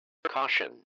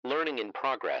Caution, learning in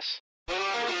progress.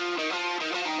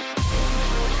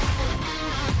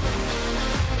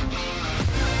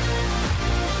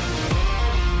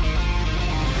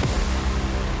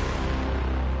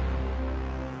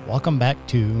 Welcome back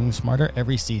to Smarter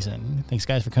Every Season. Thanks,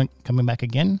 guys, for coming back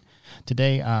again.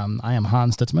 Today, I am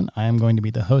Hans Stutzman. I am going to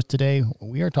be the host today.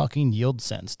 We are talking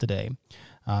YieldSense today.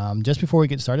 Just before we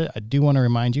get started, I do want to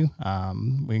remind you,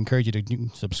 we encourage you to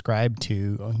subscribe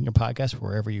to your podcast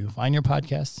wherever you find your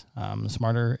podcasts.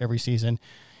 Smarter Every Season,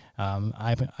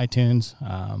 iTunes,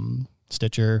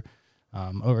 Stitcher,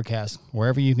 Overcast,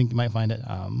 wherever you think you might find it.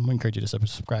 We encourage you to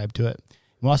subscribe to it.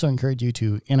 We also encourage you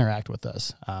to interact with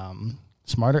us.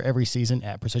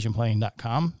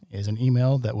 SmarterEverySeason@precisionplanning.com is an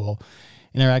email that will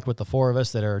interact with the four of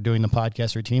us that are doing the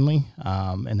podcast routinely,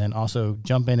 and then also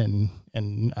jump in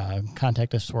and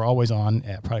contact us. We're always on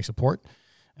at product support.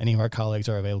 Any of our colleagues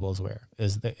are available as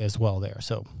well there.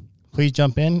 So please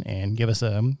jump in and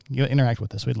interact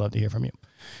with us. We'd love to hear from you.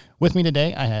 With me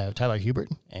today, I have Tyler Hubert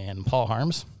and Paul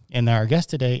Harms, and our guest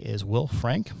today is Will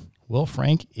Frank. Will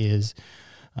Frank is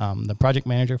the project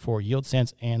manager for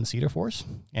YieldSense and Cedar Force.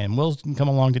 And Will's come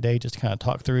along today just to kind of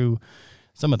talk through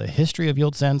some of the history of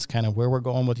YieldSense, kind of where we're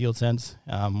going with YieldSense,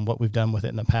 what we've done with it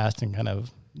in the past, and kind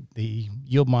of the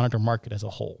yield monitor market as a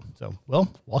whole. So,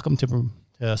 Will, welcome to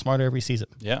Smarter Every Season.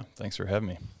 Yeah, thanks for having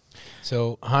me.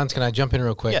 So, Hans, can I jump in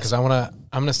real quick? Yes. Because I'm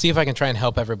gonna see if I can try and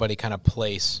help everybody kind of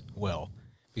place Will,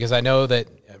 because I know that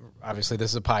obviously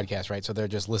this is a podcast, right? So they're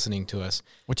just listening to us,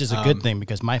 Which is a good thing,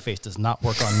 because my face does not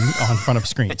work on front of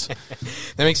screens.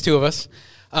 That makes two of us.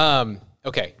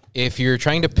 Okay, if you're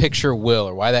trying to picture Will,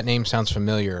 or why that name sounds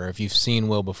familiar, or if you've seen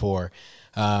Will before,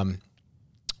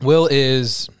 Will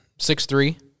is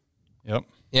 6'3". Yep.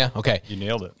 Yeah, okay. You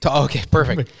nailed it. Okay,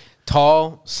 perfect.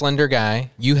 Tall, slender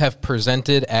guy. You have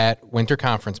presented at Winter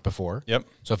Conference before. Yep.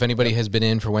 So if anybody has been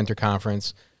in for Winter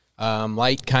Conference,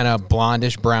 light kind of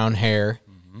blondish brown hair,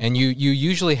 and you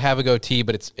usually have a goatee,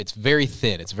 but it's very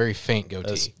thin. It's a very faint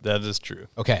goatee. That is true.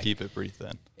 Okay. Keep it pretty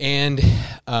thin. And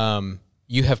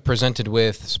you have presented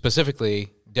with specifically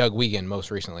Doug Wiegand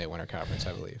most recently at Winter Conference,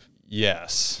 I believe.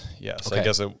 Yes. Okay. I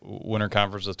guess at Winter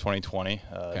Conference of 2020,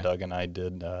 Doug and I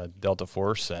did Delta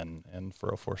Force and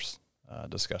Furrow Force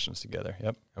discussions together.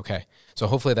 Yep. Okay. So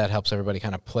hopefully that helps everybody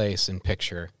kind of place and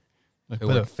picture.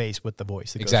 Put a face with the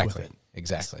voice that Exactly. goes with it.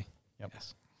 Exactly. Yep.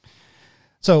 Yes.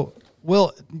 So,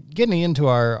 Will, getting into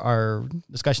our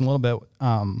discussion a little bit,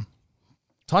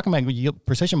 talking about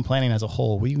precision planning as a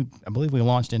whole, I believe we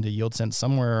launched into YieldSense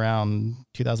somewhere around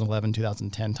 2011,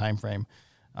 2010 timeframe.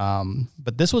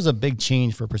 But this was a big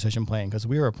change for precision planning, because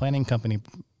we were a planning company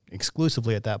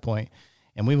exclusively at that point,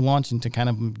 and we've launched into kind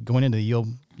of going into the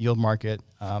yield market,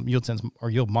 YieldSense or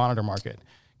yield monitor market.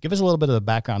 Give us a little bit of the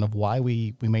background of why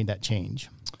we made that change.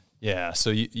 Yeah.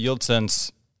 So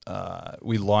YieldSense,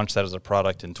 we launched that as a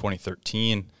product in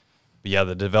 2013. But yeah,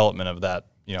 the development of that,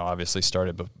 obviously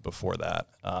started before that.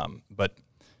 But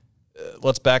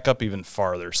let's back up even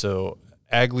farther. So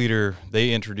Ag Leader,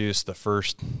 they introduced the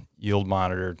first yield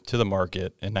monitor to the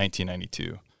market in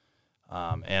 1992.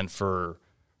 And for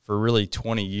really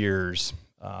 20 years,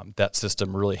 that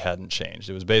system really hadn't changed.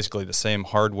 It was basically the same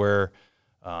hardware,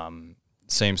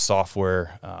 same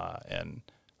software,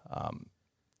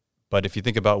 but if you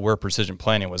think about where precision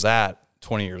planning was at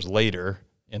 20 years later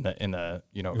in the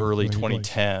early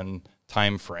 2010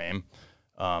 time frame,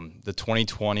 the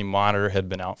 2020 monitor had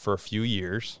been out for a few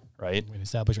years, right? We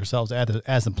established ourselves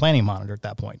as the planning monitor at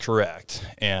that point. Correct.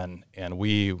 And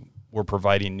we were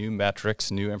providing new metrics,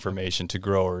 new information to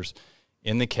growers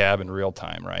in the cab in real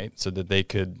time, right? So that they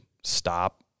could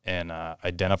stop and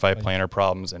identify planter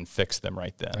problems and fix them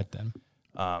right then. Right then.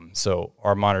 So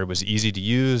our monitor was easy to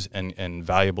use and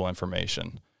valuable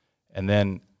information. And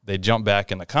then they jump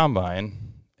back in the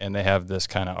combine, and they have this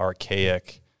kind of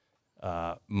archaic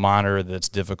monitor that's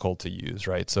difficult to use,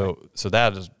 right? So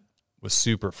that was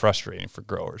super frustrating for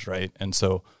growers, right? And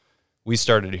so we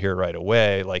started to hear right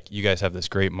away, like, you guys have this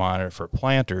great monitor for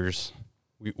planters.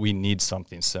 We need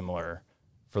something similar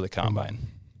for the combine.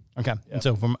 Okay. Yep. And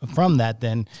so from that,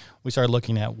 then we started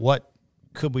looking at what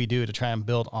could we do to try and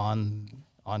build on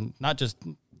not just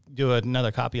do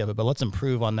another copy of it, but let's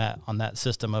improve on that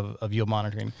system of yield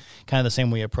monitoring, kind of the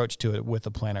same way we approach to it with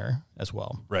the planter as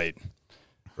well. Right.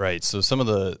 So some of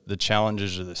the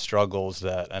challenges or the struggles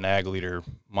that an Ag Leader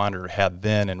monitor had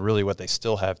then, and really what they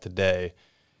still have today,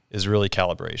 is really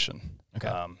calibration.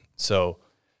 Okay. So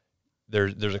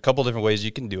there's a couple different ways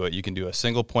you can do it. You can do a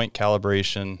single point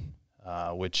calibration,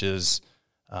 which is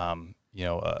a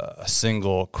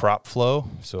single crop flow,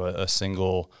 so a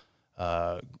single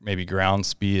maybe ground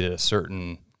speed at a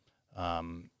certain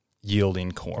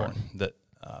yielding corn.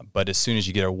 But as soon as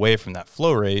you get away from that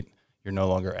flow rate, you're no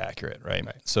longer accurate, right?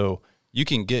 So you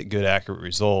can get good, accurate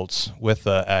results with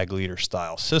the ag leader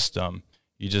style system.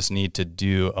 You just need to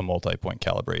do a multi-point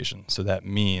calibration. So that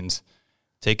means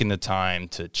taking the time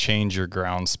to change your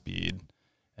ground speed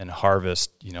and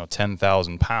harvest,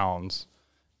 10,000 pounds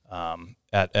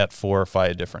at 4 or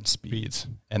 5 different speeds,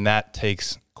 and that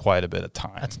takes quite a bit of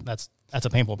time. That's a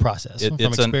painful process. From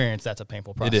experience, that's a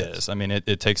painful process. It is. I mean,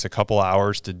 it takes a couple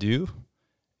hours to do,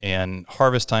 and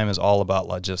harvest time is all about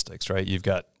logistics, right? You've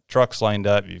got trucks lined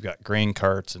up, you've got grain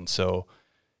carts, and so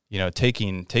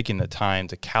taking the time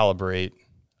to calibrate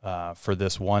for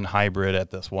this one hybrid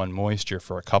at this one moisture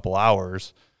for a couple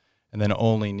hours, and then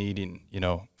only needing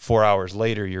 4 hours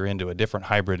later you're into a different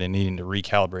hybrid and needing to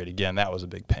recalibrate again. That was a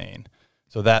big pain.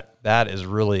 So that is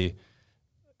really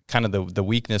kind of the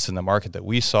weakness in the market that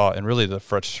we saw, and really the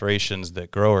frustrations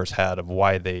that growers had of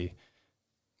why they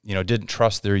didn't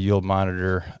trust their yield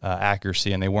monitor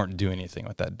accuracy, and they weren't doing anything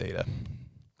with that data.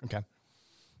 Okay.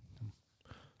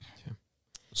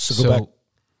 So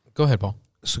go ahead, Paul.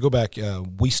 So go back.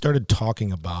 We started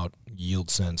talking about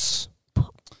YieldSense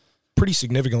pretty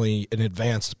significantly in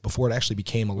advance before it actually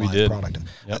became a live product.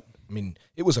 Yep. I mean,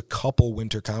 it was a couple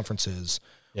winter conferences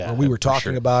where we were for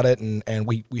talking sure. about it, and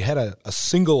we had a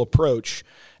single approach,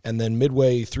 and then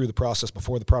midway through the process,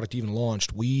 before the product even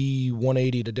launched, we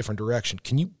 180'd a different direction.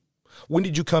 When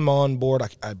did you come on board?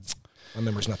 My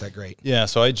memory's not that great. Yeah,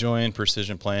 so I joined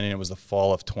Precision Planting. It was the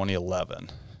fall of 2011,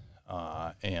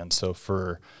 and so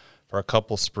for a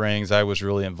couple springs, I was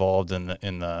really involved in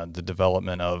the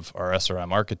development of our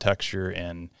SRM architecture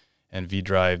and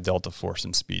V-Drive Delta Force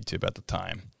and Speed Tube at the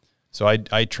time. So I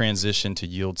transitioned to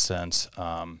YieldSense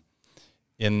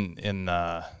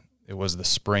it was the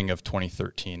spring of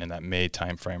 2013, in that May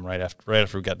timeframe, right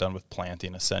after we got done with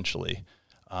planting, essentially.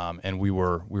 And we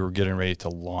were getting ready to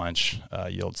launch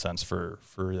YieldSense for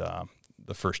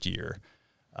the first year.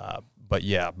 But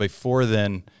yeah, before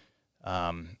then,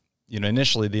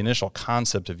 initially the initial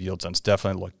concept of YieldSense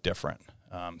definitely looked different.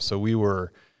 So we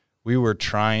were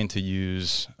trying to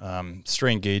use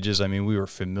strain gauges. I mean, we were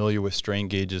familiar with strain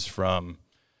gauges from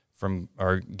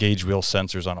our gauge wheel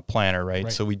sensors on a planter,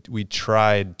 right? So we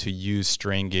tried to use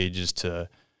strain gauges to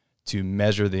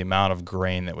measure the amount of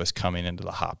grain that was coming into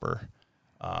the hopper.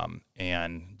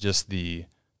 And just the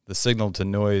signal to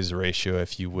noise ratio,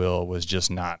 if you will, was just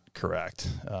not correct.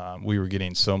 We were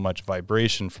getting so much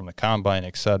vibration from the combine,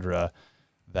 et cetera,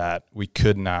 that we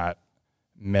could not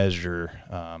measure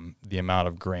the amount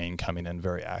of grain coming in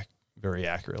very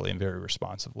accurately and very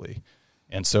responsively.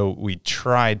 And so we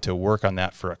tried to work on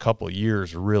that for a couple of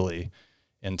years, really,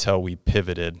 until we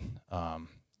pivoted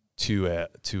to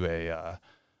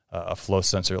a flow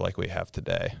sensor like we have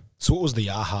today. So what was the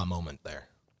aha moment there?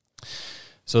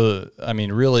 So, I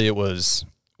mean, really it was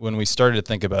when we started to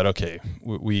think about, okay,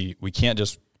 we can't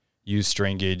just use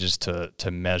strain gauges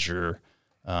to measure,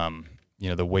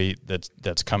 the weight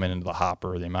that's coming into the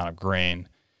hopper, the amount of grain.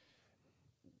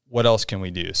 What else can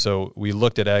we do? So we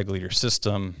looked at Ag Leader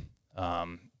System.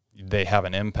 They have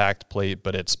an impact plate,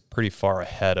 but it's pretty far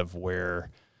ahead of where,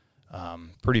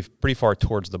 pretty far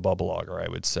towards the bubble auger, I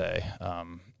would say,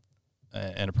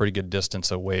 and a pretty good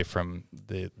distance away from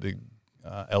the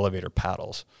elevator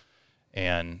paddles.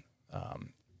 And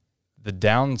the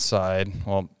downside,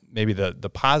 well, maybe the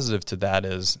positive to that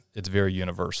is it's very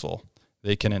universal.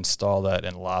 They can install that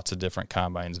in lots of different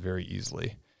combines very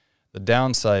easily. The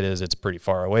downside is it's pretty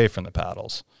far away from the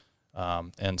paddles,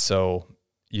 and so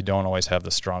you don't always have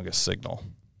the strongest signal.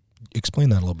 Explain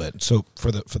that a little bit. So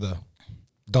for the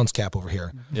dunce cap over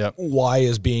here, Yep. why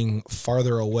is being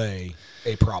farther away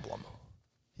a problem?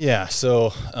 Yeah,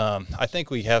 so I think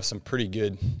we have some pretty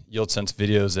good YieldSense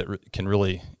videos that can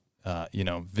really,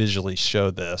 visually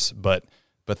show this. But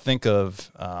think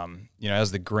of,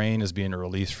 as the grain is being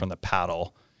released from the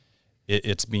paddle,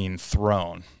 it's being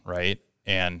thrown, right?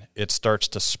 And it starts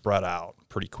to spread out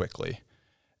pretty quickly.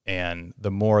 And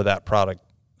the more that product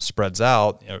spreads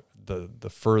out, the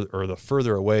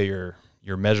further away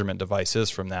your measurement device is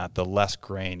from that, the less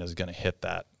grain is going to hit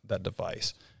that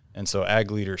device. And so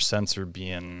Ag Leader sensor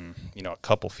being, a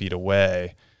couple feet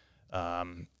away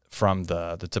from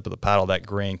the tip of the paddle, that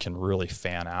grain can really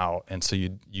fan out. And so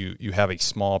you have a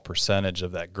small percentage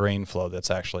of that grain flow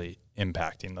that's actually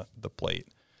impacting the plate.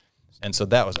 And so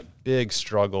that was a big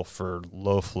struggle for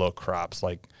low flow crops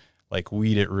like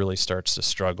wheat. It really starts to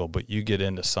struggle, but you get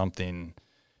into something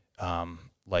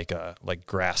like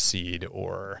grass seed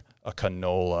or a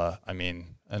canola. I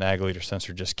mean, an Ag Leader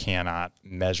sensor just cannot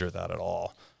measure that at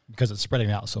all. because it's spreading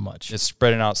out so much. It's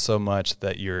spreading out so much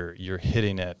that you're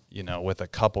hitting it, with a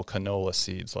couple canola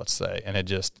seeds, let's say, and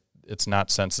it's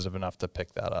not sensitive enough to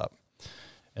pick that up.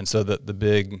 And so the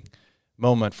big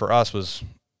moment for us was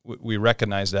we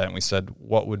recognized that, and we said,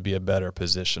 what would be a better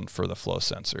position for the flow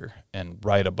sensor? And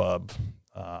right above,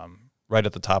 right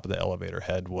at the top of the elevator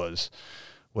head was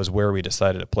where we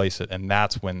decided to place it. And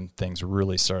that's when things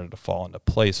really started to fall into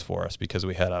place for us, because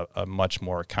we had a much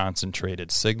more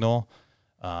concentrated signal.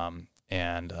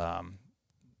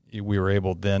 We were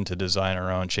able then to design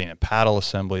our own chain and paddle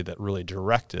assembly that really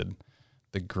directed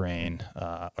the grain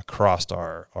across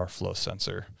our flow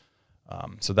sensor.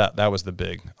 So that was the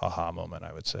big aha moment,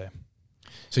 I would say.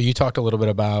 So you talked a little bit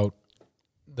about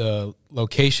the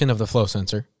location of the flow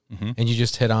sensor, and you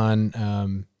just hit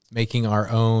on making our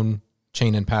own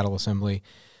chain and paddle assembly.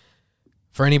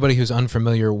 For anybody who's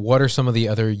unfamiliar, what are some of the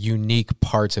other unique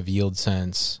parts of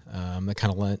YieldSense that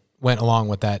kind of went along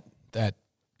with that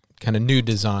kind of new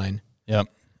design? Yep.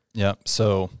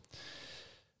 So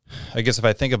I guess if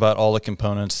I think about all the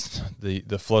components,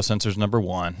 the flow sensor is number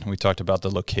one. We talked about the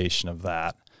location of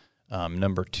that.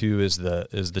 Number two is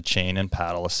the chain and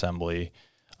paddle assembly.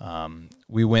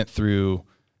 We went through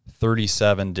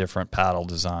 37 different paddle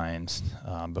designs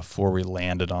before we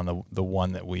landed on the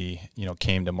one that we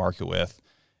came to market with,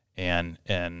 and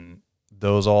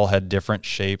those all had different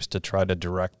shapes to try to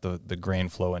direct the grain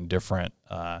flow in different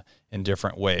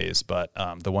ways. But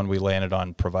the one we landed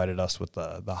on provided us with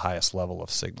the highest level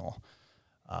of signal.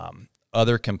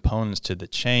 Other components to the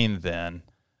chain then,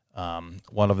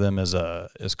 one of them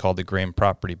is called the grain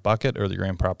property bucket or the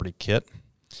grain property kit.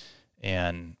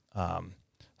 And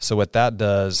so what that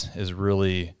does is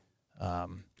really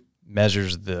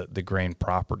measures the grain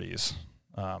properties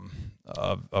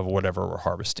of whatever we're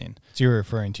harvesting. So you're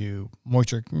referring to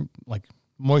moisture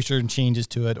changes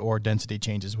to it or density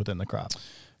changes within the crop.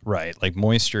 Right. Like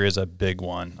moisture is a big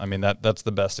one. I mean, that's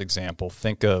the best example.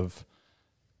 Think of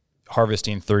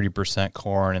harvesting 30%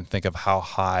 corn and think of how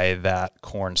high that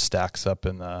corn stacks up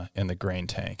in the grain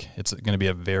tank. It's going to be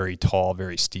a very tall,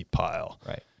 very steep pile.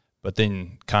 Right. But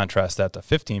then contrast that to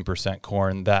 15%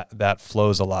 corn, that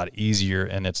flows a lot easier,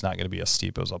 and it's not going to be as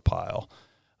steep as a pile.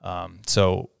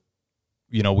 So,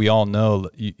 we all know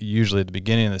usually at the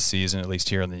beginning of the season, at least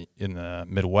here in the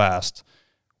Midwest,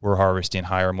 we're harvesting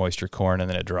higher moisture corn, and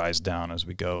then it dries down as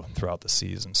we go throughout the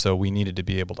season. So we needed to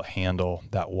be able to handle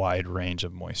that wide range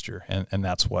of moisture, and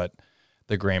that's what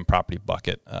the grain property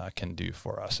bucket can do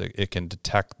for us. It can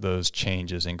detect those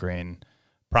changes in grain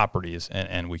properties,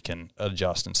 and we can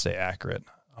adjust and stay accurate,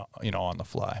 on the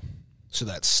fly. So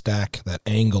that stack, that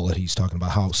angle that he's talking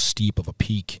about, how steep of a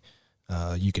peak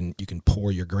you can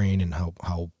pour your grain and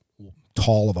how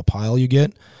tall of a pile you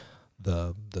get.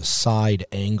 The side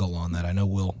angle on that, I know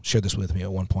Will shared this with me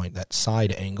at one point, that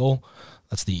side angle,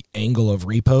 that's the angle of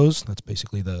repose. That's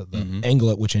basically the angle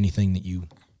at which anything that you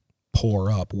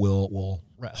pour up will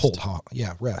rest. Hold hot.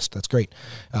 Yeah, rest. That's great.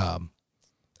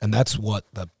 And that's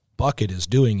what the bucket is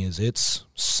doing, is it's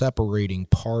separating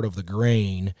part of the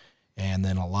grain and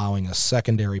then allowing a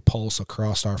secondary pulse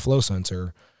across our flow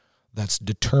sensor that's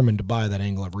determined by that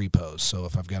angle of repose. So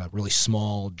if I've got a really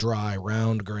small, dry,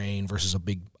 round grain versus a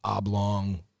big,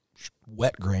 oblong,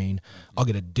 wet grain, I'll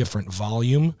get a different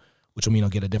volume, which will mean I'll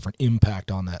get a different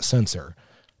impact on that sensor.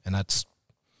 And that's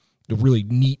a really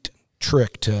neat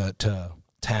trick to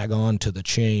tag on to the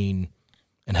chain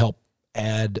and help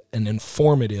add an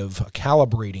informative, a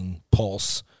calibrating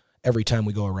pulse every time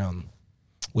we go around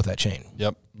with that chain.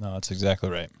 Yep. No, that's exactly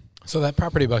right. So that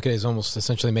property bucket is almost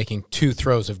essentially making two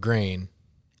throws of grain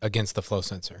against the flow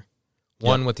sensor.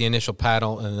 One with the initial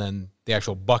paddle, and then the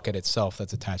actual bucket itself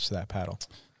that's attached to that paddle.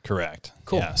 Correct.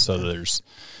 Cool. Yeah, so there's,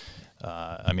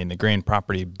 the grain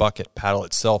property bucket paddle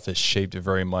itself is shaped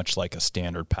very much like a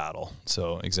standard paddle.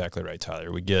 So exactly right,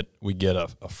 Tyler. We get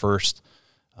a first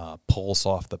pulse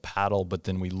off the paddle, but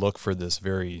then we look for this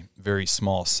very, very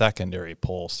small secondary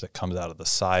pulse that comes out of the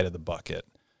side of the bucket.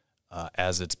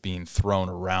 As it's being thrown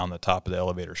around the top of the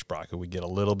elevator sprocket, we get a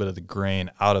little bit of the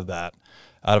grain out of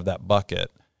that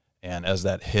bucket, and as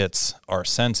that hits our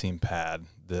sensing pad,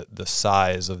 the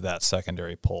size of that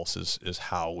secondary pulse is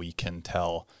how we can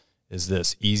tell, is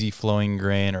this easy flowing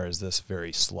grain or is this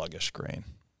very sluggish grain?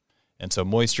 And so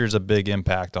moisture is a big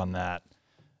impact on that.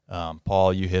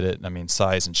 Paul, you hit it. I mean,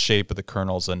 size and shape of the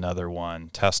kernel is another one.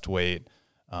 Test weight,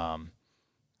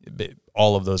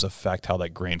 all of those affect how that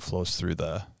grain flows through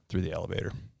the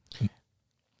elevator.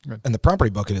 And the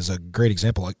property bucket is a great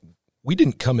example. Like, we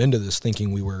didn't come into this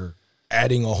thinking we were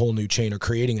adding a whole new chain or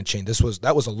creating a chain.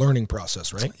 That was a learning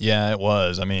process, right? Yeah, it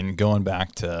was. I mean, going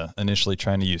back to initially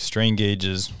trying to use strain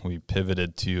gauges, we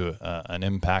pivoted to an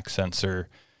impact sensor,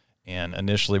 and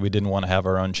initially we didn't want to have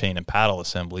our own chain and paddle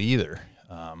assembly either.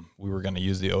 We were going to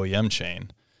use the OEM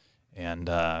chain, and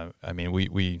I mean,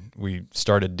 we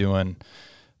started doing,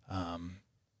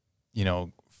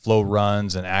 flow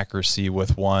runs and accuracy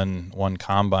with one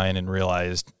combine, and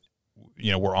realized,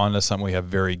 we're onto something. We have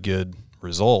very good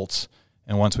results.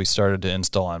 And once we started to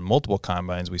install on multiple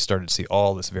combines, we started to see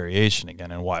all this variation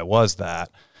again. And why was that?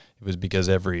 It was because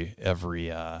every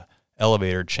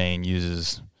elevator chain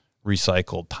uses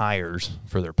recycled tires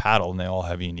for their paddle, and they all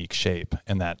have a unique shape,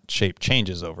 and that shape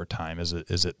changes over time as it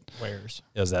Wears.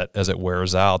 as it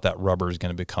wears out. That rubber is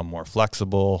going to become more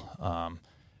flexible,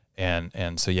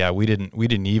 and so we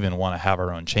didn't even want to have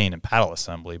our own chain and paddle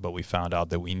assembly, but we found out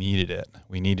that we needed it.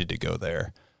 We needed to go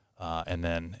there.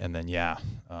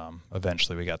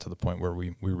 Eventually we got to the point where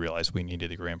we realized we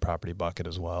needed a grain property bucket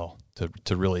as well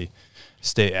to really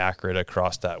stay accurate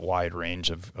across that wide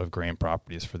range of grain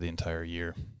properties for the entire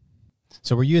year.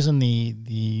 So we're using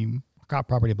the crop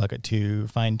property bucket to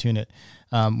fine tune it.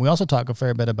 We also talk a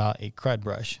fair bit about a crud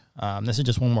brush. This is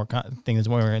just one more thing that's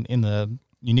more in the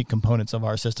unique components of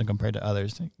our system compared to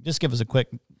others. Just give us a quick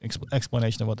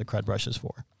explanation of what the crud brush is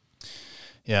for.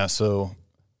 Yeah, so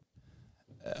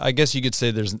I guess you could say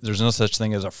there's no such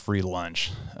thing as a free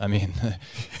lunch. I mean,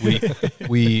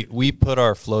 we put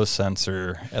our flow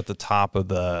sensor at the top of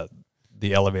the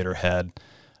elevator head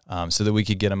so that we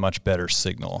could get a much better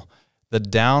signal. The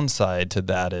downside to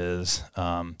that is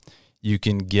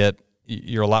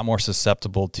you're a lot more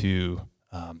susceptible to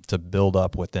build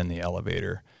up within the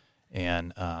elevator,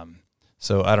 and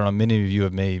so I don't know. Many of you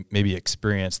have maybe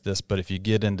experienced this, but if you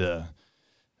get into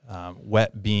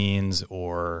wet beans,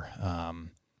 or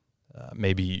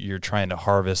maybe you're trying to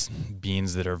harvest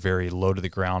beans that are very low to the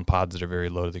ground, pods that are very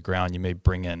low to the ground, you may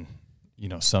bring in,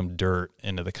 some dirt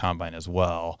into the combine as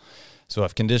well. So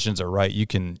if conditions are right, you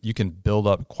can build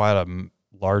up quite a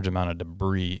large amount of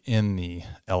debris in the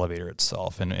elevator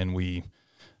itself, and we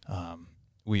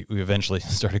eventually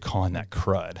started calling that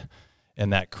crud.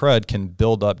 And that crud can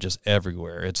build up just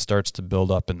everywhere. It starts to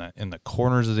build up in the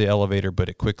corners of the elevator, but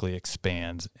it quickly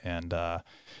expands. And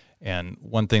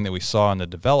one thing that we saw in the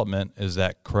development is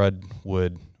that crud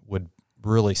would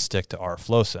really stick to our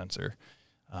flow sensor.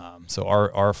 So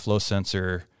our flow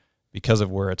sensor, because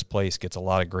of where it's placed, gets a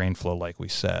lot of grain flow, like we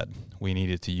said. We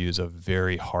needed to use a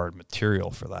very hard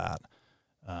material for that.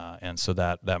 And so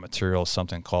that material is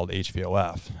something called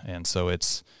HVOF. And so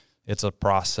it's a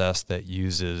process that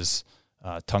uses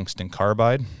tungsten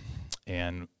carbide,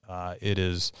 and it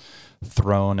is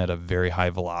thrown at a very high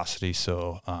velocity.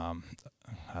 So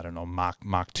I don't know,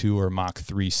 Mach 2 or Mach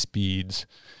 3 speeds,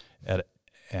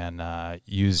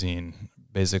 using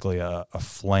basically a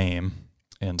flame.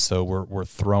 And so we're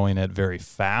throwing it very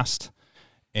fast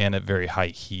and at very high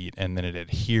heat, and then it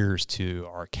adheres to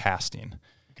our casting.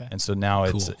 Okay. And so now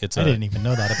cool. I didn't even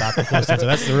know that about the flow sensor.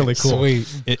 That's really cool.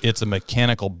 Sweet. It's a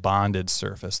mechanical bonded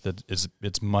surface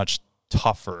it's much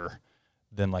tougher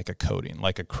than like a coating.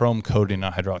 Like a chrome coating on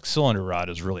a hydraulic cylinder rod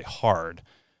is really hard,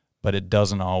 but it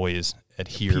doesn't always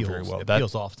adhere very well. It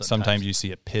peels off sometimes you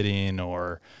see it pitting,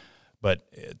 but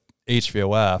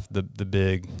HVOF, the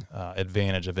big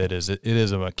advantage of it is it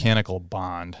is a mechanical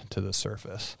bond to the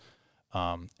surface.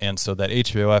 And so that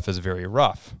HVOF is very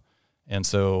rough. And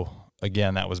so,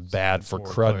 again, that was bad for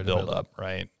crud buildup,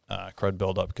 right? Crud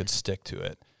buildup could stick to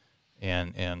it.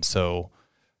 And so,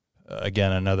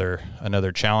 again,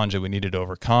 another challenge that we needed to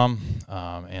overcome.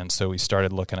 And so we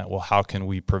started looking at, well, how can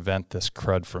we prevent this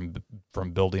crud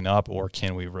from building up, or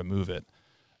can we remove it?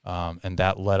 And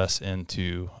that led us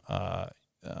into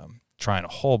trying a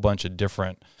whole bunch of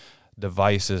different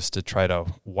devices to try to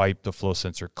wipe the flow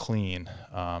sensor clean.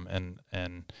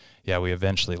 We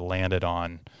eventually landed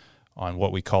on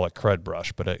what we call a crud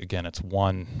brush, but again, it's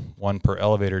one per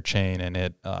elevator chain, and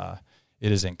it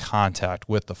is in contact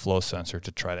with the flow sensor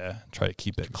to try to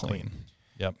keep it clean.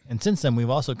 Yep. And since then, we've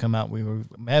also come out. We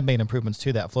have made improvements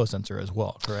to that flow sensor as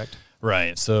well. Correct.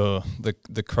 Right. So the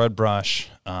crud brush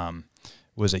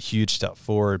was a huge step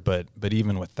forward, but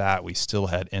even with that, we still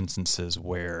had instances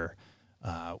where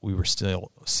we were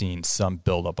still seeing some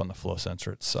buildup on the flow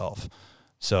sensor itself.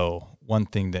 So one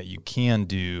thing that you can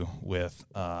do with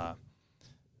the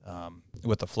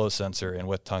flow sensor and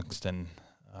with tungsten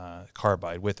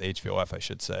carbide, with HVOF, I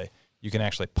should say, you can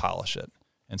actually polish it.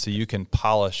 And so you can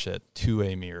polish it to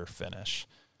a mirror finish.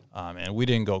 And we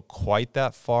didn't go quite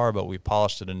that far, but we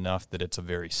polished it enough that it's a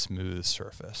very smooth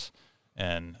surface.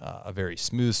 And a very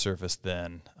smooth surface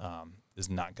then is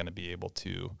not going to be able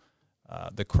to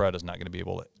the crud is not going to be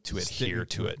able to adhere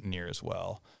to it near as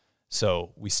well.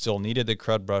 So we still needed the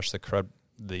crud brush,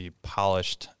 the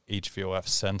polished HVOF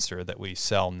sensor that we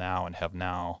sell now and have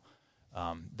now,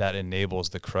 that enables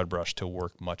the crud brush to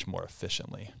work much more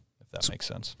efficiently, if that makes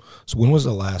sense. So when was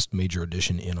the last major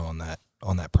addition in on that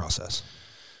process?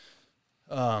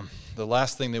 The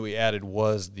last thing that we added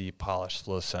was the polished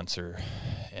flow sensor,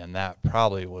 and that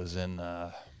probably was in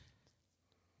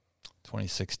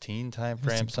 2016 time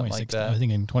frame, something like that. I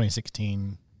think in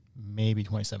 2016, maybe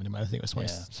 2017, but I think it was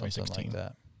 2016. Something like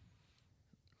that.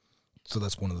 So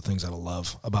that's one of the things that I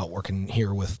love about working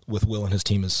here with Will and his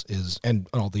team is and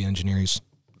all the engineers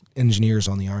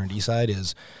on the R&D side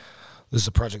is this is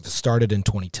a project that started in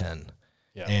 2010.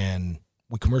 Yeah. And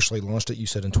we commercially launched it, you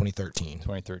said, in 2013.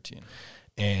 2013.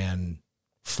 And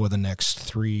for the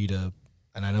next and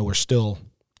I know we're still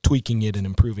tweaking it and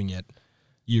improving it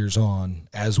years on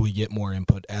as we get more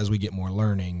input, as we get more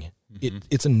learning. Mm-hmm.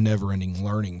 It's a never-ending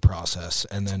learning process,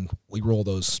 and then we roll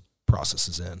those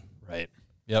processes in. Right.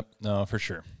 Yep. No, for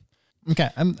sure. Okay.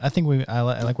 I think I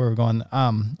like where we're going.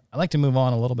 I'd like to move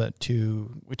on a little bit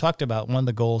we talked about one of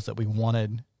the goals that we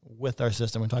wanted with our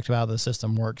system. We talked about how the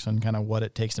system works and kind of what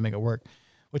it takes to make it work.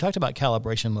 We talked about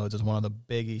calibration loads as one of the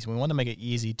biggies. We want to make it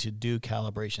easy to do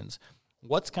calibrations.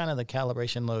 What's kind of the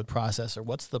calibration load process, or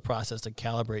what's the process to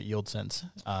calibrate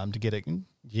YieldSense to get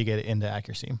it into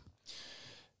accuracy?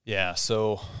 Yeah.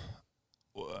 So,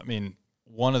 I mean,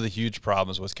 one of the huge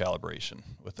problems was calibration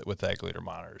with Aggliter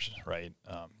monitors, right?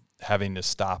 Having to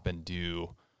stop and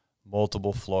do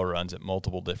multiple flow runs at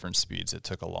multiple different speeds, it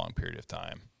took a long period of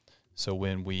time. So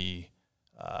when we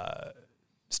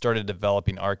started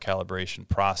developing our calibration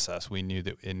process, we knew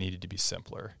that it needed to be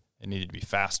simpler, it needed to be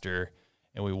faster,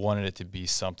 and we wanted it to be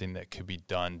something that could be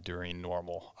done during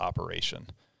normal operation,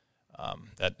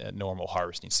 at normal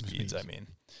harvesting speeds, I mean.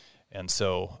 And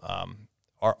so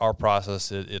our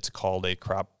process, it's called a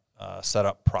crop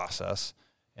setup process,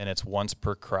 and it's once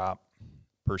per crop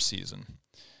per season.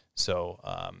 So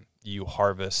you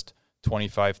harvest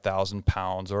 25,000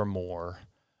 pounds or more,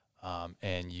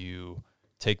 and you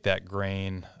take that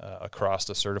grain across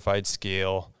the certified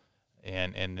scale,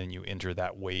 and then you enter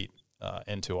that weight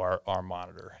into our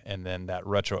monitor, and then that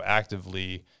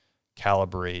retroactively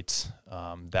calibrates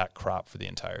that crop for the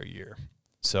entire year.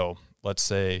 So let's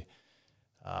say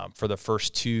for the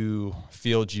first 2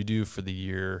 fields you do for the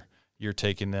year, you're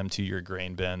taking them to your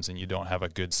grain bins and you don't have a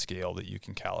good scale that you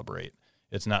can calibrate.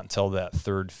 It's not until that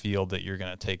 3rd field that you're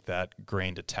going to take that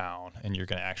grain to town and you're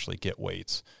going to actually get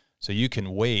weights. So you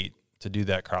can wait to do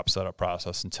that crop setup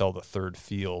process until the 3rd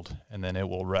field, and then it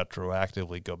will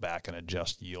retroactively go back and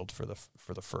adjust yield for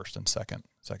the first and second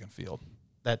field.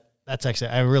 That's actually,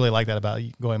 I really like that about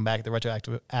going back, the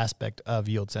retroactive aspect of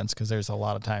YieldSense, because there's a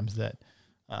lot of times that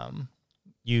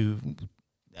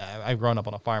I've grown up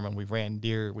on a farm and we've ran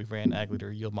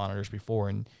Aggliter yield monitors before,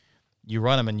 and you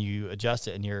run them and you adjust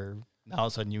it, and now all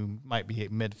of a sudden you might be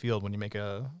at midfield when you make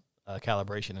a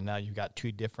calibration, and now you've got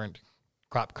 2 different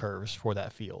crop curves for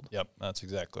that field. Yep, that's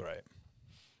exactly right.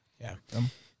 Yeah.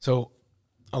 So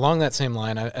along that same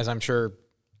line, as I'm sure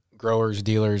growers,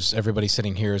 dealers, everybody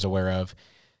sitting here is aware of,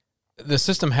 the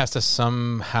system has to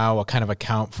somehow kind of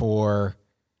account for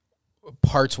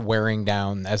parts wearing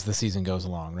down as the season goes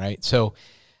along, right? So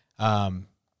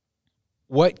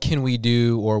what can we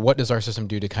do, or what does our system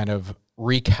do to kind of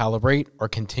recalibrate or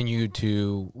continue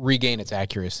to regain its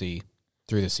accuracy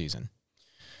through the season?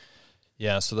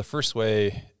 Yeah, so the first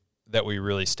way that we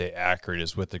really stay accurate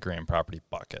is with the grain property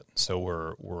bucket. So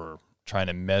we're trying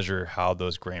to measure how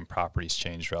those grain properties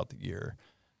change throughout the year.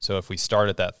 So if we start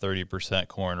at that 30%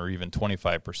 corn or even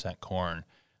 25% corn,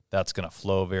 that's going to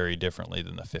flow very differently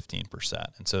than the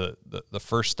 15%. And so the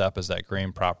first step is that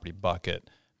grain property bucket,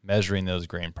 measuring those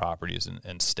grain properties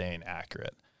and staying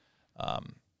accurate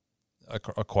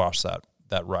across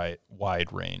that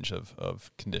wide range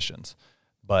of conditions.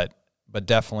 But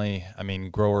definitely, I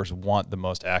mean, growers want the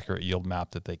most accurate yield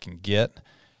map that they can get.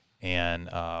 And,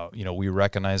 we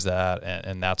recognize that.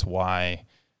 And that's why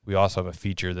we also have a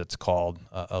feature that's called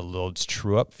a loads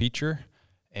true up feature.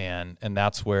 And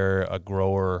that's where a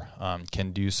grower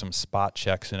can do some spot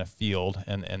checks in a field,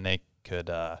 and they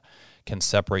can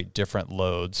separate different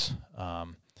loads.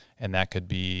 And that could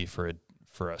be for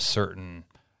a certain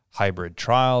hybrid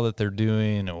trial that they're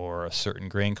doing, or a certain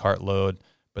grain cart load.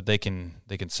 But they can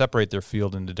separate their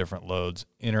field into different loads,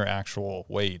 enter actual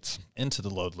weights into the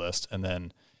load list, and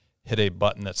then hit a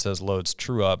button that says loads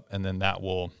true up, and then that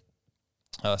will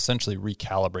essentially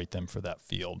recalibrate them for that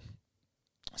field.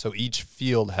 So each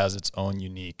field has its own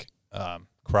unique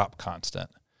crop constant.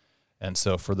 And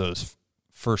so for those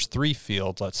first 3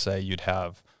 fields, let's say you'd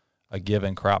have a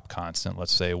given crop constant,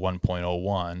 let's say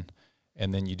 1.01,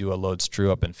 and then you do a loads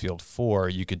true up in field 4,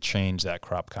 you could change that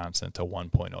crop constant to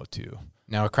 1.02.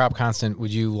 Now, a crop constant,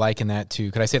 would you liken that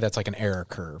to, could I say that's like an error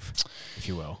curve, if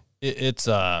you will? It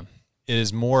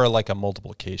is more like a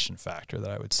multiplication factor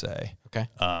that I would say. Okay.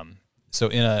 So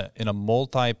in a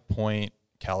multi-point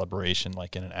calibration,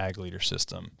 like in an ag leader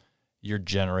system, you're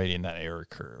generating that error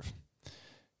curve.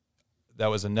 That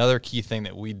was another key thing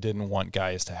that we didn't want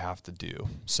guys to have to do.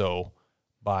 So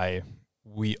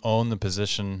we own the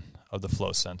position of the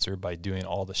flow sensor by doing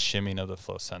all the shimming of the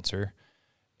flow sensor,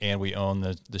 and we own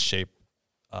the shape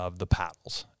of the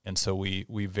paddles. And so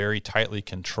we very tightly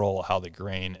control how the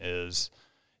grain is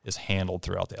handled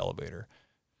throughout the elevator.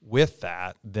 With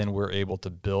that, then we're able to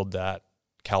build that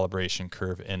calibration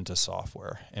curve into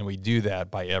software, and we do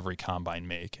that by every combine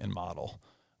make and model.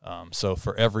 So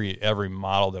for every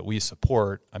model that we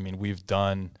support, I mean, we've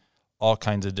done all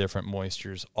kinds of different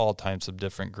moistures, all types of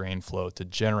different grain flow to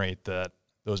generate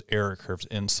those error curves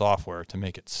in software to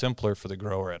make it simpler for the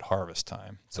grower at harvest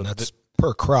time. So and that's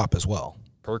per crop as well.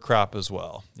 Per crop as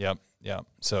well. Yep.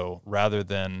 So rather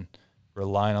than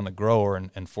relying on the grower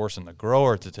and forcing the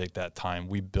grower to take that time,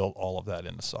 we built all of that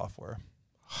into software.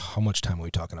 How much time are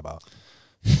we talking about?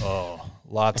 Oh,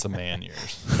 lots of man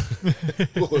years.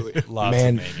 Lots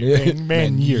Man- of man years.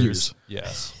 Man years.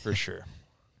 Yes, for sure.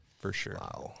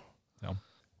 Wow.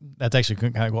 That's actually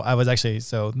kind of cool.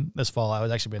 This fall, I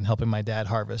was actually been helping my dad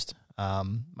harvest.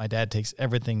 My dad takes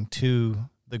everything to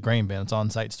the grain bin. It's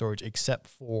on-site storage except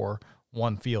for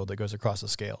one field that goes across the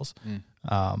scales.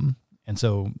 And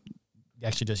so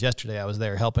actually just yesterday I was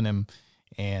there helping him,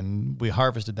 and we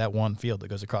harvested that one field that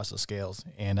goes across the scales.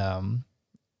 And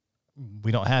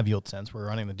we don't have yield sense. We're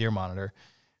running the deer monitor.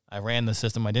 I ran the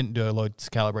system. I didn't do a load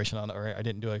calibration on it, or I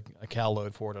didn't do a cal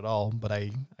load for it at all, but I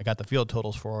got the field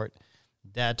totals for it.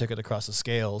 Dad took it across the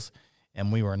scales,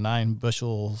 and we were 9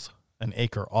 bushels an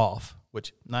acre off,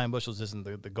 which 9 bushels isn't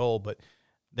the goal, but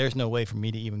there's no way for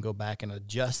me to even go back and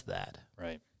adjust that.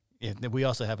 Right. We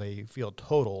also have a field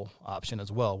total option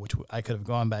as well, which I could have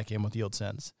gone back in with yield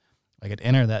sense. I could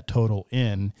enter that total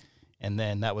in, and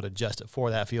then that would adjust it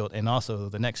for that field. And also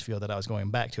the next field that I was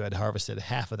going back to, I'd harvested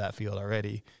half of that field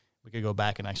already. We could go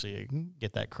back and actually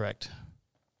get that correct.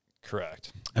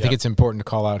 Correct. I think it's important to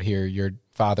call out here, your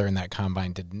father in that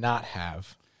combine did not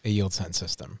have a yield sense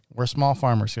system. We're small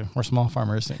farmers here. We're small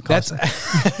farmers. That's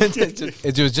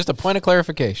it was just a point of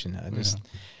clarification. Just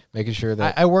making sure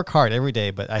that I work hard every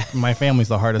day, but my family's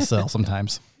the hardest sell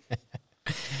sometimes.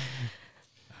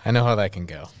 I know how that can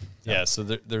go. Yeah, so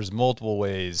there's multiple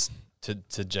ways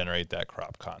to generate that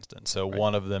crop constant. So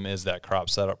one of them is that crop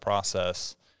setup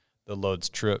process. The loads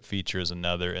true up feature is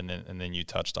another, and then you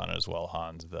touched on it as well,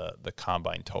 Hans, the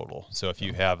combine total. So if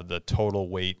you have the total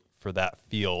weight for that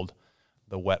field,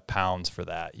 the wet pounds for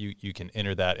that, you can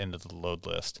enter that into the load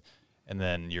list, and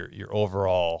then your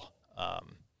overall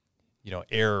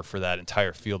error for that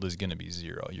entire field is going to be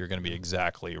 0. You're going to be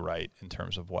exactly right in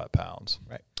terms of wet pounds.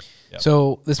 Right. Yep.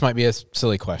 So this might be a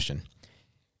silly question.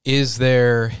 Is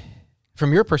there,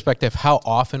 from your perspective, how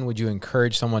often would you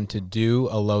encourage someone to do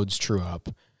a loads true up,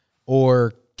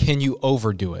 or can you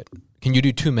overdo it? Can you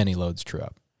do too many loads true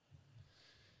up?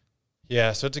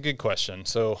 Yeah, so it's a good question.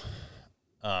 So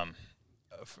let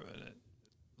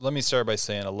me start by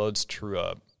saying a loads true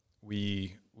up,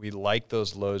 we like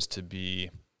those loads to be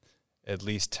at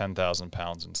least 10,000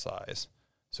 pounds in size.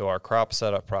 So our crop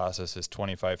setup process is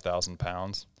 25,000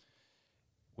 pounds.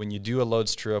 When you do a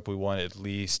loads true up, we want at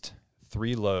least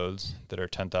 3 loads that are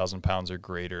 10,000 pounds or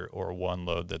greater, or 1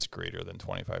 load that's greater than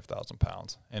 25,000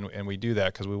 pounds. And we do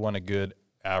that because we want a good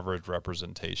average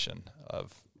representation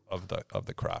of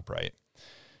the crop, right?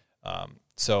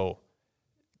 So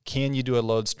can you do a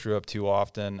loads true up too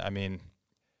often? I mean,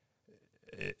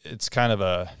 it's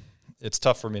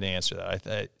tough for me to answer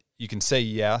that. You can say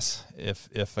yes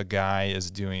if a guy is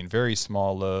doing very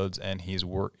small loads and he's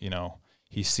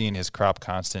seeing his crop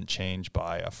constant change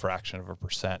by a fraction of a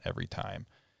percent every time.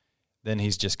 Then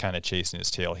he's just kind of chasing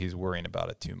his tail. He's worrying about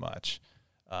it too much.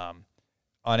 On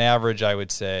average, I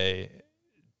would say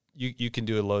you can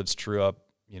do a loads true up,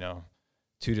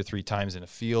 2 to 3 times in a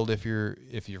field. If you're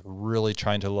really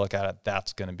trying to look at it,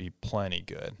 that's going to be plenty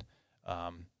good.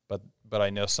 But I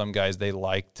know some guys, they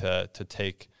like to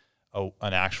take an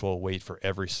actual weight for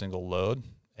every single load,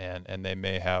 and they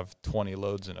may have 20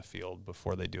 loads in a field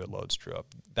before they do a loads true up.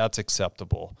 That's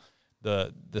acceptable.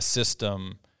 The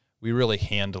system, we really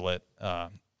handle it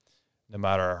no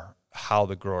matter how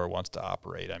the grower wants to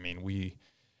operate. I mean,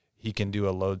 he can do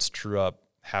a loads true up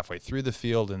halfway through the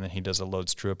field, and then he does a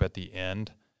loads true up at the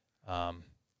end.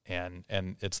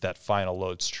 and it's that final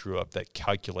loads true up that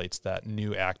calculates that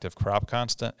new active crop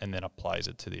constant and then applies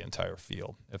it to the entire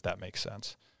field, if that makes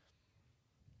sense.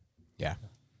 Yeah.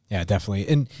 Yeah, definitely.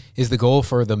 And is the goal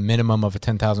for the minimum of a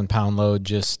 10,000 pound load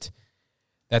just,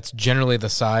 that's generally the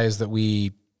size that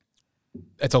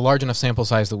it's a large enough sample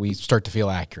size that we start to feel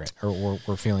accurate, or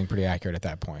we're feeling pretty accurate at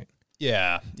that point?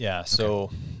 Yeah.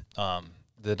 So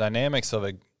the dynamics of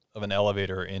an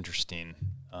elevator are interesting.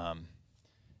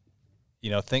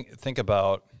 Think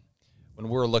about when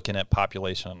we're looking at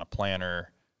population on a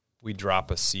planter, we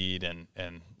drop a seed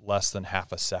and less than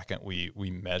half a second we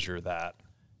measure that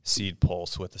seed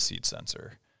pulse with the seed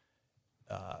sensor.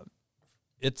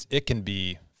 It can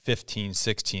be 15,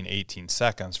 16, 18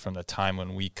 seconds from the time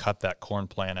when we cut that corn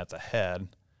plant at the head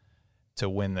to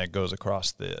when that goes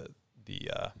across the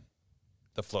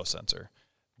flow sensor.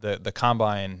 The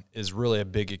combine is really a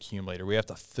big accumulator. We have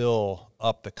to fill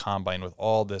up the combine with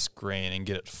all this grain and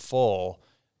get it full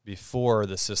before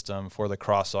the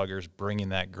cross augers bringing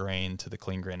that grain to the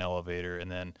clean grain elevator,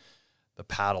 and then the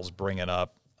paddles bring it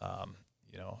up,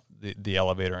 the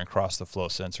elevator and cross the flow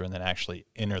sensor, and then actually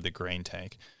enter the grain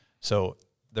tank. So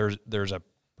there's a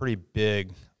pretty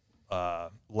big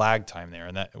lag time there,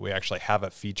 and that we actually have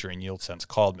a feature in YieldSense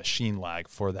called machine lag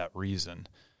for that reason.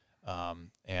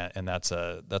 And that's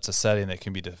a setting that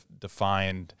can be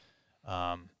defined,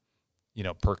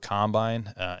 per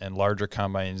combine. And larger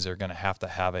combines are going to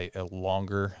have a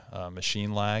longer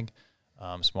machine lag.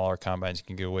 Smaller combines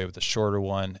can get away with a shorter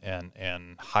one,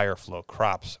 and higher flow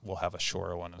crops will have a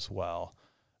shorter one as well.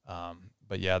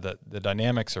 But yeah, the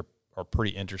dynamics are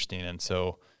pretty interesting, and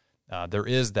so there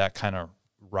is that kind of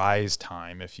rise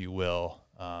time, if you will,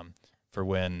 for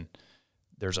when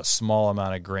there's a small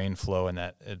amount of grain flow and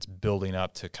that it's building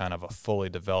up to kind of a fully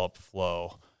developed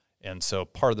flow. And so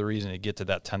part of the reason to get to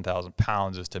that 10,000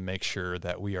 pounds is to make sure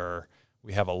that we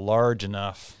have a large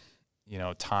enough,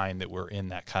 time that we're in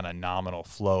that kind of nominal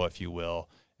flow, if you will,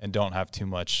 and don't have too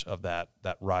much of that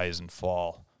rise and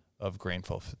fall of grain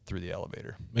flow through the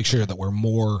elevator. Make sure that we're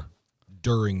more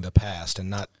during the past and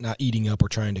not eating up or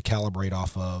trying to calibrate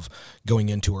off of going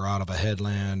into or out of a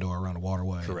headland or around a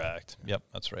waterway. Correct. Yep,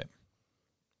 that's right.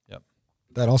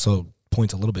 That also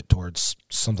points a little bit towards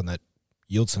something that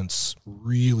YieldSense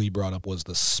really brought up, was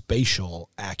the spatial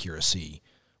accuracy,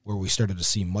 where we started to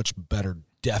see much better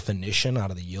definition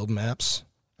out of the yield maps.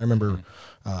 I remember,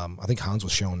 I think Hans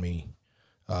was showing me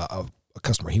a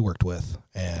customer he worked with,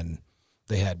 and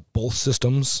they had both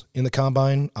systems in the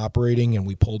combine operating, and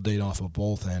we pulled data off of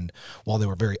both. And while they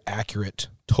were very accurate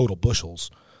total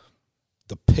bushels,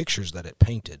 the pictures that it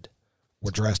painted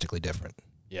were drastically different.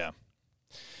 Yeah.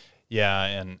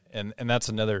 Yeah, and that's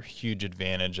another huge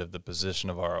advantage of the position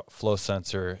of our flow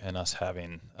sensor and us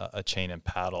having a chain and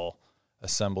paddle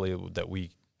assembly, that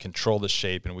we control the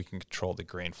shape and we can control the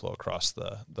grain flow across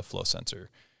the flow sensor.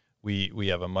 We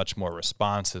have a much more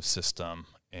responsive system,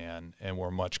 and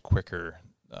we're much quicker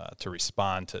to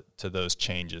respond to those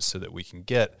changes, so that we can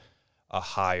get a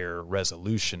higher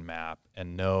resolution map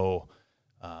and know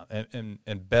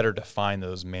and better define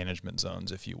those management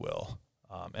zones, if you will.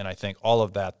 And I think all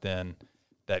of that then,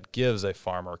 that gives a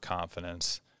farmer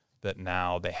confidence that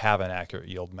now they have an accurate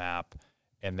yield map,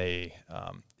 and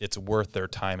it's worth their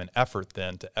time and effort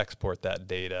then to export that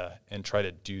data and try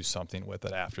to do something with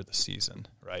it after the season,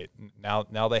 right?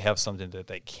 Now they have something that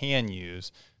they can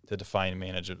use to define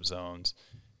management zones,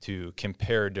 to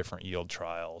compare different yield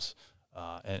trials,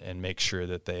 and make sure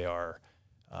that they are,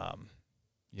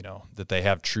 that they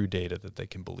have true data that they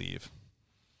can believe.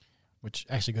 Which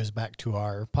actually goes back to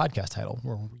our podcast title.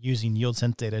 We're using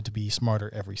YieldSense data to be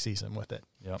smarter every season with it.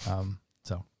 Yep.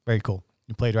 So very cool.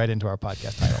 You played right into our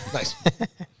podcast title. Nice.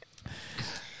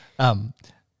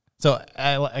 So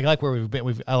I like where we've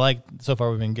been. I like so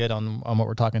far we've been good on what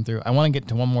we're talking through. I want to get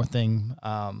to one more thing.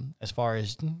 As far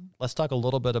as, let's talk a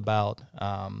little bit about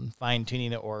fine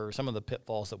tuning it, or some of the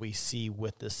pitfalls that we see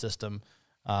with this system.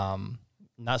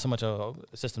 Not so much a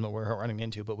system that we're running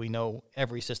into, but we know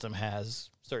every system has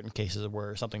certain cases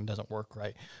where something doesn't work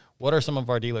right. What are some of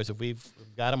our dealers, if we've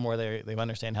got them where they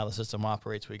understand how the system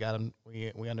operates, we got them,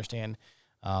 we understand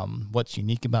what's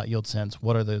unique about YieldSense,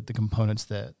 what are the components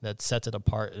that sets it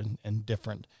apart and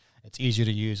different, it's easier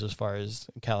to use as far as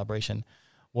calibration.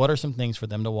 What are some things for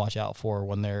them to watch out for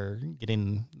when they're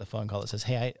getting the phone call that says,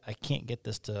 hey, I can't get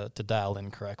this to dial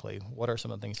in correctly? What are some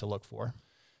of the things to look for?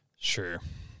 Sure.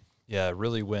 Yeah,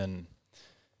 really the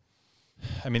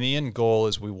end goal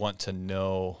is we want to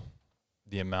know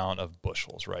the amount of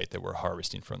bushels, right, that we're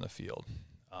harvesting from the field.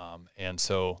 And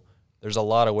so there's a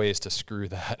lot of ways to screw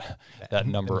that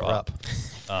number up.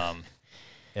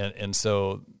 And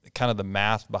so kind of the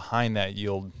math behind that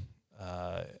yield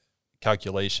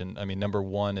calculation, I mean, number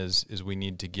one is we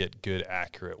need to get good,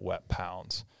 accurate wet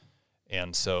pounds.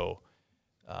 And so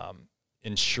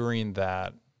ensuring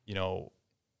that,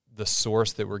 the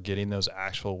source that we're getting those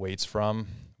actual weights from,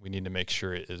 we need to make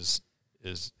sure it is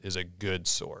a good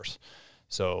source.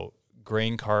 So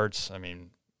grain carts, I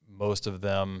mean, most of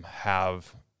them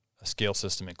have a scale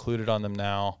system included on them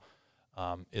now.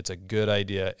 It's a good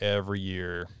idea every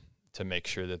year to make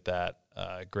sure that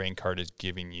grain cart is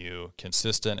giving you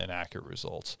consistent and accurate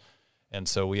results. And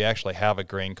so we actually have a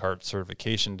grain cart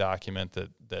certification document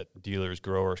that dealers,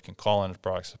 growers can call into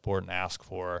product support and ask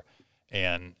for.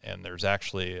 And there's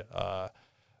actually a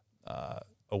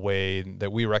way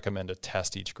that we recommend to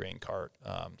test each grain cart.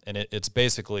 And it's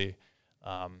basically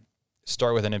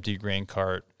start with an empty grain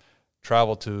cart,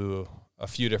 travel to a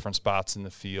few different spots in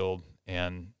the field,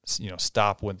 and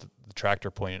stop with the tractor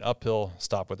pointing uphill,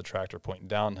 stop with the tractor pointing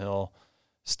downhill,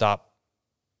 stop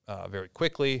very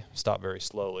quickly, stop very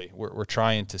slowly. We're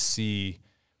trying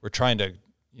to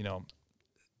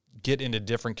get into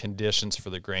different conditions for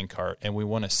the grain cart, and we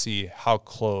want to see how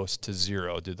close to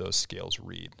zero do those scales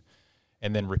read,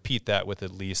 and then repeat that with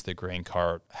at least the grain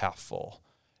cart half full.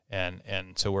 And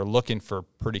so we're looking for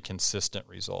pretty consistent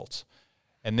results.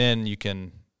 And then you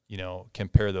can,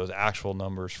 compare those actual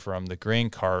numbers from the grain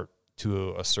cart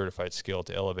to a certified scale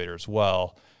to elevator as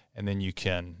well. And then you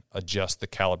can adjust the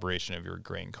calibration of your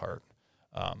grain cart.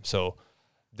 So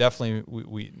definitely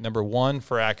we number one,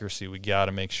 for accuracy, we got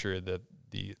to make sure that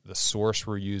the source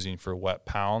we're using for wet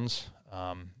pounds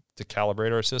to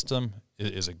calibrate our system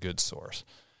is a good source.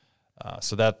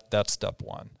 So that's step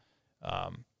one.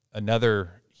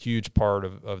 Another huge part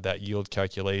of that yield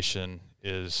calculation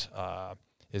is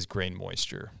grain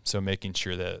moisture. So making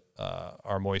sure that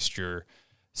our moisture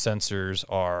sensors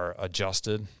are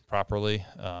adjusted properly,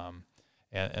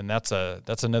 and that's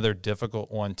another difficult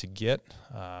one to get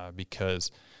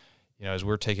because as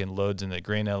we're taking loads in the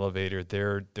grain elevator,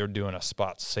 they're doing a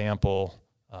spot sample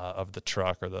of the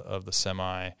truck or of the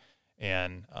semi,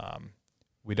 and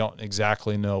we don't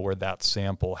exactly know where that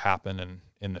sample happened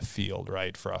in the field,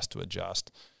 right, for us to adjust.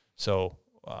 So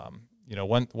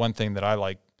one thing that I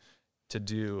like to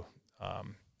do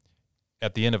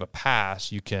at the end of a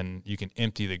pass, you can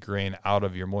empty the grain out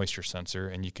of your moisture sensor,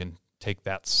 and you can take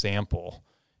that sample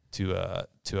to a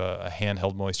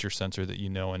handheld moisture sensor that you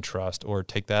know and trust, or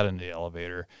take that into the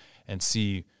elevator and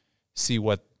see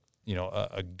what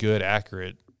a good,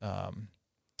 accurate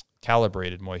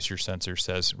calibrated moisture sensor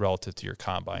says relative to your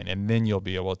combine, and then you'll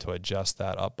be able to adjust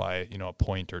that up by a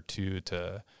point or two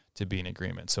to be in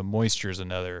agreement. So moisture is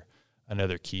another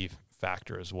key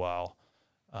factor as well.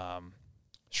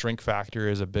 Shrink factor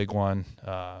is a big one,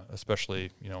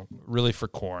 especially, really for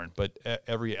corn, but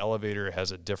every elevator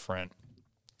has a different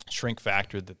shrink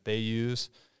factor that they use.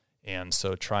 And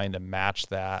so trying to match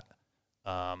that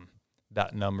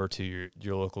number to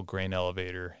your local grain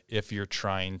elevator, if you're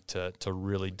trying to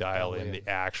really dial in the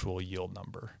actual yield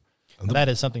number. That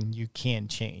is something you can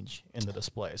change in the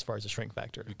display as far as the shrink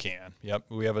factor. You can. Yep.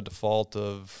 We have a default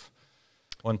of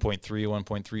 1.3,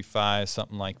 1.35,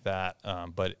 something like that.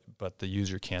 But the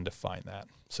user can define that.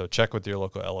 So check with your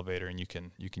local elevator, and you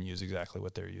can use exactly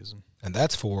what they're using. And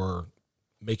that's for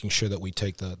making sure that we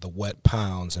take the wet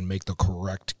pounds and make the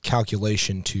correct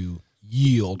calculation to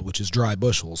yield, which is dry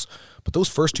bushels. But those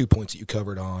first 2 points that you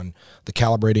covered on the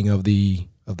calibrating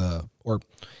or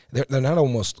they're not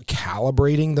almost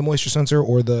calibrating the moisture sensor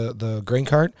or the grain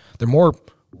cart. They're more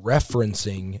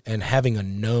referencing and having a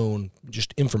known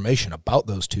just information about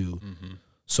those two,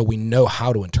 so we know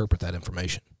how to interpret that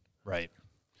information. Right.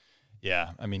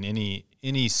 Yeah. I mean,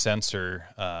 any sensor,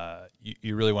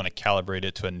 you really want to calibrate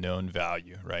it to a known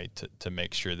value, right, to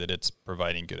make sure that it's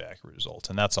providing good, accurate results.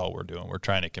 And that's all we're doing. We're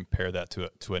trying to compare that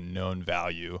to a known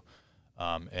value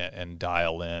and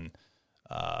dial in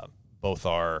both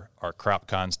our crop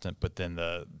constant, but then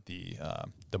the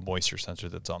moisture sensor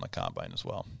that's on the combine as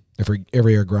well.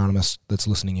 Every agronomist that's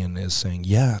listening in is saying,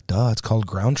 "Yeah, duh, it's called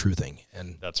ground truthing,"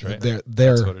 and that's right.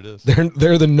 That's what it is.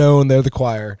 They're the known, they're the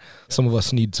choir. Yep. Some of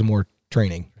us need some more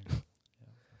training.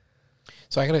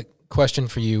 So I got a question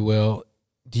for you, Will.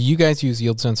 Do you guys use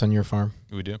YieldSense on your farm?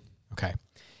 We do. Okay.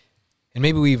 And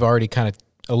maybe we've already kind of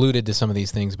alluded to some of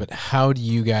these things, but how do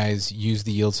you guys use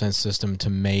the YieldSense system to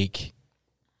make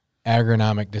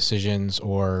agronomic decisions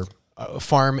or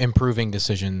farm improving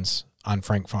decisions on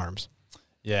Frank Farms?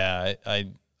 Yeah, I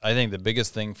think the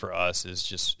biggest thing for us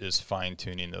is fine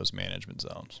tuning those management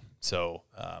zones. So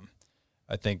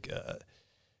I think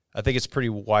I think it's pretty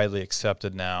widely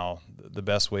accepted now. The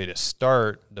best way to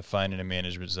start defining a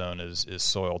management zone is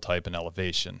soil type and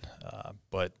elevation.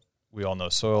 But we all know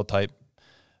soil type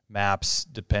maps,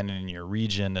 depending on your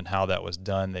region and how that was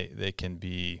done, they can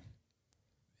be,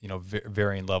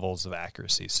 varying levels of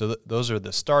accuracy. So those are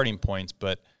the starting points,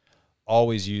 but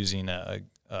always using a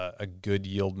good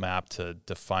yield map to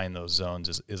define those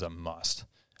zones is a must.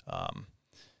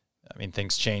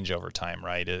 Things change over time,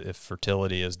 right? If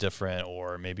fertility is different,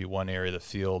 or maybe one area of the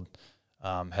field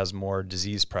has more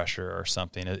disease pressure or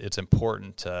something, it's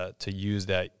important to use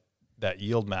that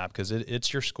yield map, because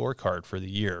it's your scorecard for the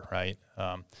year, right?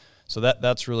 So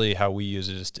that's really how we use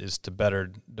it, is to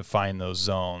better define those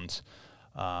zones,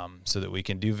 so that we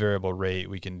can do variable rate,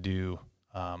 we can do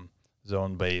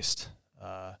zone-based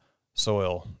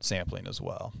soil sampling as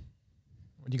well.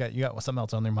 You got something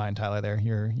else on your mind, Tyler. There,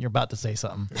 you're about to say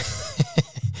something.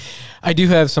 I do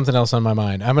have something else on my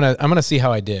mind. I'm gonna see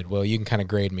how I did. Well, you can kind of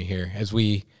grade me here as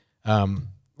we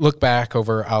look back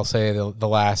over, I'll say, the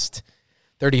last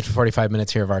 30 to 45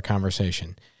 minutes here of our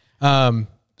conversation. Some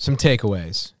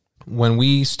takeaways. When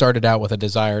we started out with a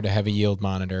desire to have a yield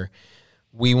monitor,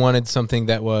 we wanted something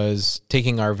that was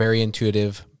taking our very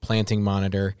intuitive planting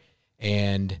monitor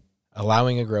and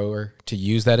allowing a grower to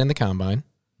use that in the combine,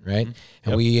 right? Mm-hmm.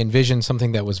 And we envisioned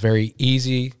something that was very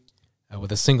easy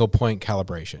with a single point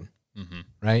calibration,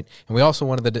 right? And we also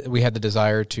we had the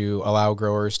desire to allow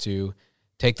growers to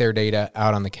take their data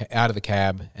out of the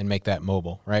cab and make that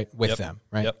mobile, right, with them,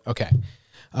 right? Yep. Okay.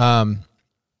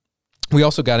 We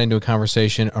also got into a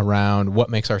conversation around what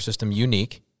makes our system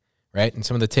unique, right? And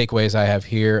some of the takeaways I have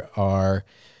here are,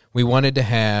 we wanted to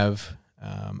have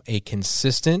a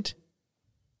consistent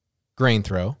grain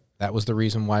throw. That was the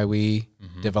reason why we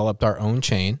developed our own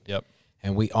chain. Yep.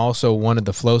 And we also wanted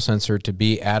the flow sensor to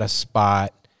be at a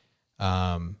spot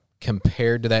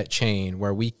compared to that chain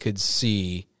where we could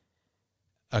see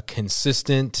a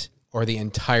consistent, or the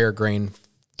entire grain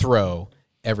throw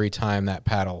every time that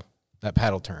paddle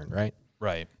turned, right?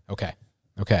 Right. Okay.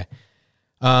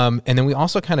 And then we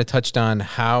also kind of touched on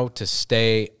how to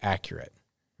stay accurate,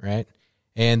 right?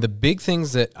 And the big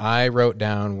things that I wrote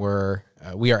down were,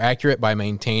 we are accurate by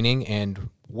maintaining and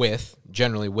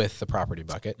generally with the property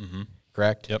bucket,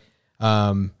 correct? Yep.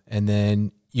 And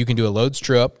then you can do a loads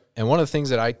true up. And one of the things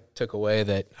that I took away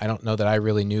that I don't know that I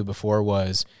really knew before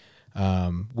was,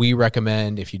 we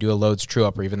recommend, if you do a loads true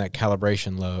up or even that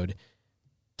calibration load,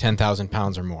 10,000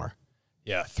 pounds or more.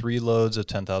 Yeah, 3 loads of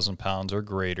 10,000 pounds or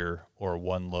greater, or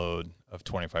 1 load of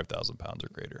 25,000 pounds or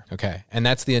greater. Okay, and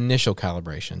that's the initial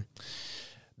calibration.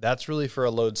 That's really for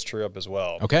a loads true up as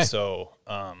well. Okay. So,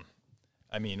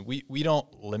 we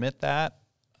don't limit that.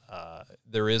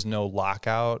 There is no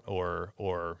lockout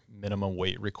or minimum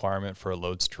weight requirement for a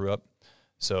loads true up.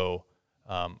 So,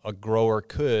 a grower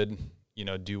could,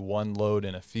 do 1 load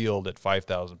in a field at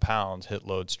 5,000 pounds, hit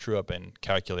loads true up, and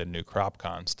calculate a new crop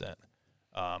constant.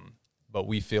 But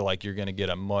we feel like you're going to get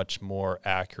a much more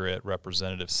accurate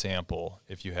representative sample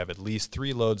if you have at least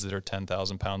 3 loads that are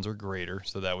 10,000 pounds or greater.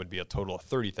 So that would be a total of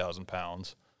 30,000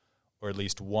 pounds, or at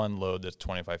least 1 load that's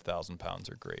 25,000 pounds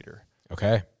or greater.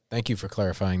 Okay. Thank you for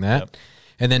clarifying that. Yep.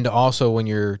 And then to also, when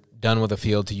you're done with a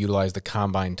field, to utilize the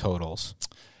combine totals.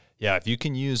 Yeah, if you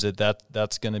can use it,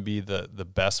 that's going to be the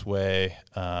best way,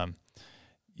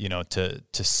 to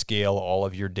scale all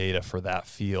of your data for that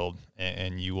field,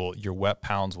 and your wet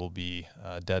pounds will be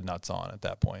dead nuts on at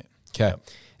that point. Okay. Yep.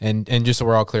 And just so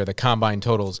we're all clear, the combine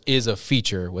totals is a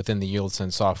feature within the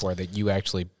YieldSense software that you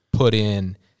actually put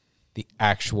in the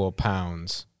actual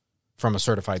pounds from a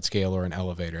certified scale or an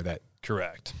elevator. That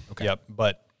correct. Okay. Yep.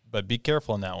 But be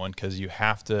careful in that one, because you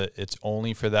have to. It's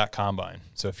only for that combine.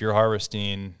 So if you're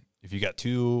harvesting, if you got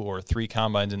 2 or 3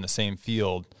 combines in the same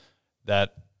field,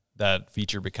 that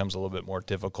feature becomes a little bit more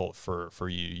difficult for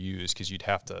you to use, because you'd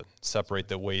have to separate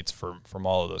the weights from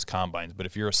all of those combines. But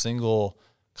if you're a single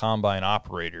combine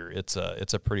operator, it's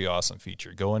a pretty awesome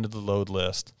feature. Go into the load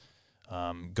list,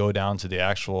 go down to the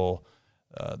actual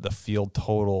the field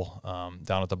total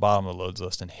down at the bottom of the loads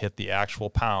list, and hit the actual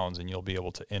pounds, and you'll be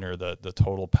able to enter the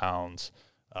total pounds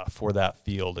for that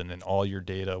field, and then all your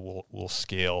data will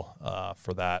scale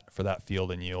for that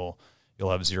field, and you'll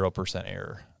have 0%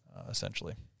 error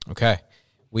essentially. Okay.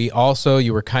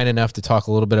 You were kind enough to talk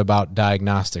a little bit about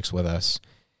diagnostics with us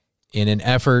in an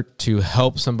effort to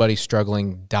help somebody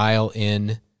struggling dial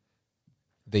in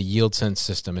the YieldSense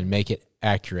system and make it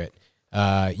accurate.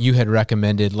 You had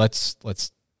recommended let's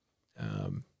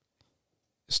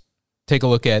take a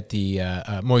look at the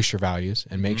moisture values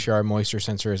and make sure our moisture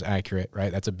sensor is accurate,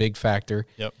 right? That's a big factor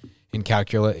in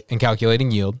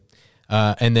calculating yield.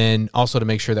 And then also to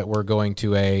make sure that we're going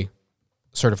to a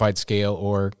certified scale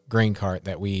or grain cart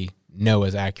that we know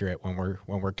is accurate when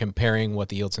we're comparing what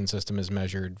the Yieldsen system is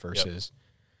measured versus,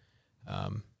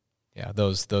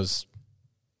 those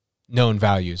known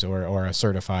values or a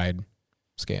certified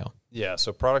scale. Yeah,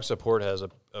 so product support has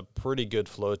a pretty good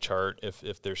flow chart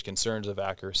if there's concerns of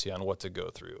accuracy on what to go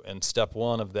through. And step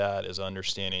one of that is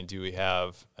understanding, do we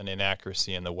have an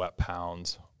inaccuracy in the wet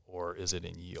pounds or is it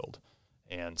in yield?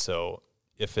 And so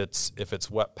if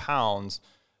it's wet pounds,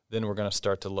 then we're going to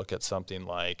start to look at something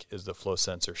like, is the flow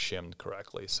sensor shimmed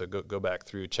correctly? So go back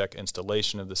through, check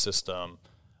installation of the system,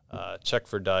 check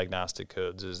for diagnostic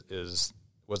codes.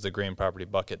 Was the grain property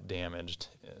bucket damaged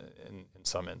in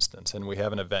some instance? And we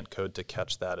have an event code to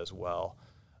catch that as well.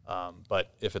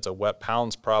 But if it's a wet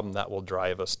pounds problem, that will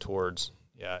drive us towards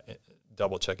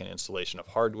double checking installation of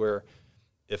hardware.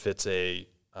 If it's a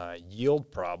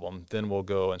yield problem, then we'll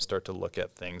go and start to look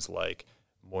at things like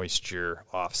moisture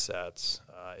offsets.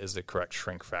 Is the correct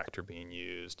shrink factor being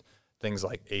used? Things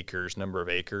like acres, number of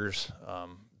acres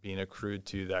being accrued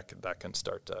to, that can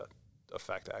start to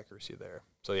affect accuracy there.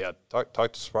 So yeah, talk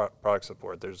to product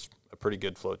support. There's a pretty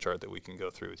good flow chart that we can go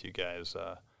through with you guys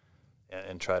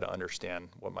and try to understand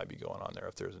what might be going on there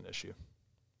if there's an issue.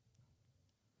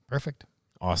 Perfect.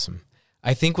 Awesome.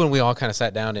 I think when we all kind of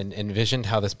sat down and envisioned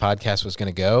how this podcast was going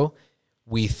to go,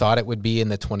 we thought it would be in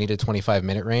the 20 to 25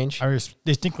 minute range. I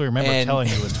distinctly remember telling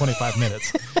you it was 25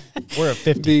 minutes. We're at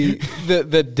 50.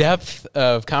 The depth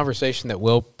of conversation that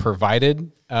Will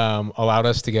provided allowed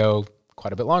us to go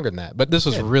quite a bit longer than that. But this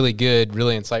was a really good,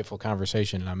 really insightful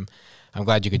conversation. I'm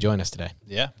glad you could join us today.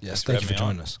 Yeah. Yes, thank you for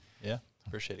joining us. Yeah,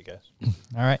 appreciate it, guys.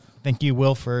 All right. Thank you,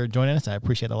 Will, for joining us. I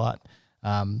appreciate it a lot.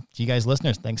 To you guys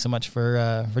listeners, thanks so much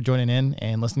for joining in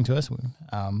and listening to us.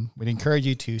 We'd encourage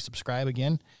you to subscribe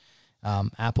again.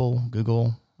 Apple,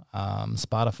 Google,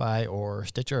 Spotify, or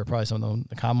Stitcher are probably some of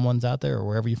the common ones out there, or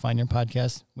wherever you find your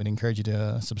podcast. We'd encourage you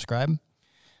to subscribe.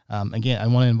 Again, I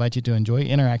want to invite you to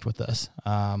interact with us.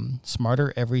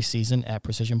 Smarter every season at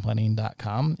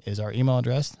precisionplanting.com is our email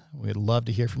address. We'd love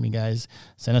to hear from you guys.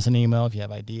 Send us an email if you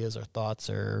have ideas or thoughts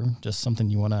or just something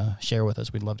you want to share with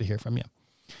us. We'd love to hear from you.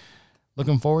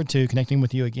 Looking forward to connecting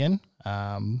with you again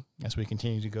as we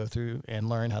continue to go through and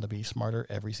learn how to be smarter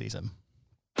every season.